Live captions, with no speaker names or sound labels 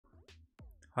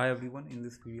Hi everyone, in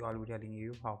this video I'll be telling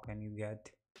you how can you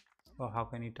get or how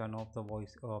can you turn off the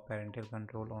voice or parental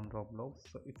control on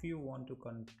Roblox. So if you want to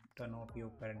turn off your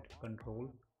parental control,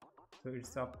 so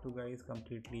it's up to guys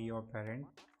completely your parent.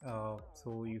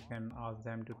 So you can ask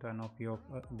them to turn off your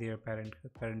their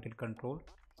parental control.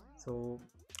 So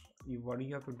what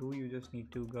you have to do, you just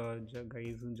need to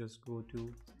guys just go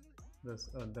to this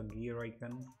the gear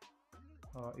icon.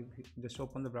 If you just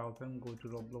open the browser and go to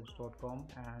roblox.com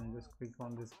and just click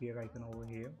on this gear icon over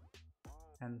here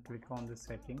and click on the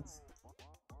settings,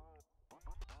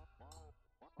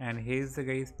 and here's the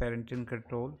guys parental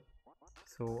control.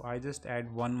 So I just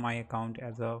add one my account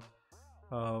as a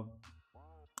uh,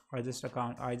 I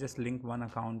just link one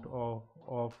account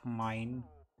of mine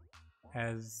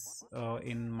as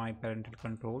in my parental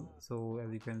control. So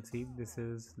as you can see, this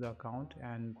is the account,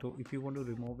 and if you want to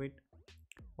remove it,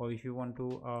 or if you want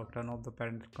to turn off the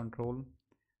parental control,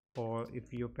 or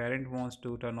if your parent wants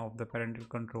to turn off the parental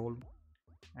control,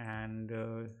 and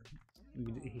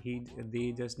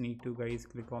they just need to guys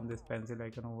click on this pencil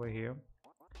icon over here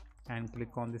and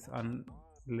click on this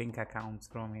unlink accounts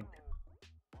from it.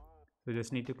 So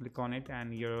just need to click on it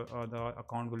and your the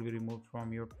account will be removed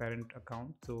from your parent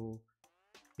account. So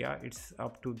yeah, it's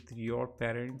up to your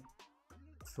parent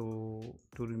so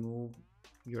to remove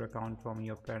your account from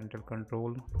your parental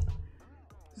control.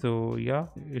 So yeah,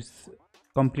 it's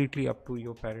completely up to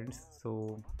your parents.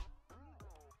 So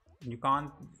you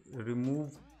can't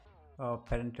remove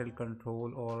parental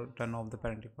control or turn off the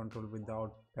parental control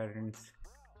without parents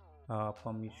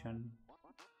permission.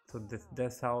 So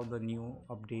that's how the new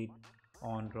update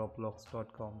on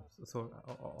roblox.com, so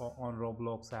on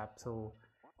Roblox app. So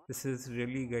this is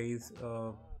really guys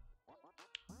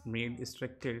made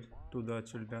restricted to the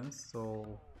children.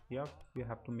 So yeah, you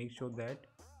have to make sure that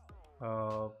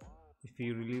uh, if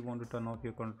you really want to turn off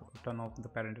the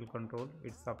parental control,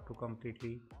 it's up to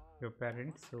completely your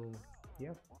parents. So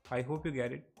yeah, I hope you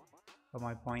get it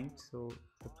my point. So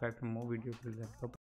subscribe for more videos. Till then, bye.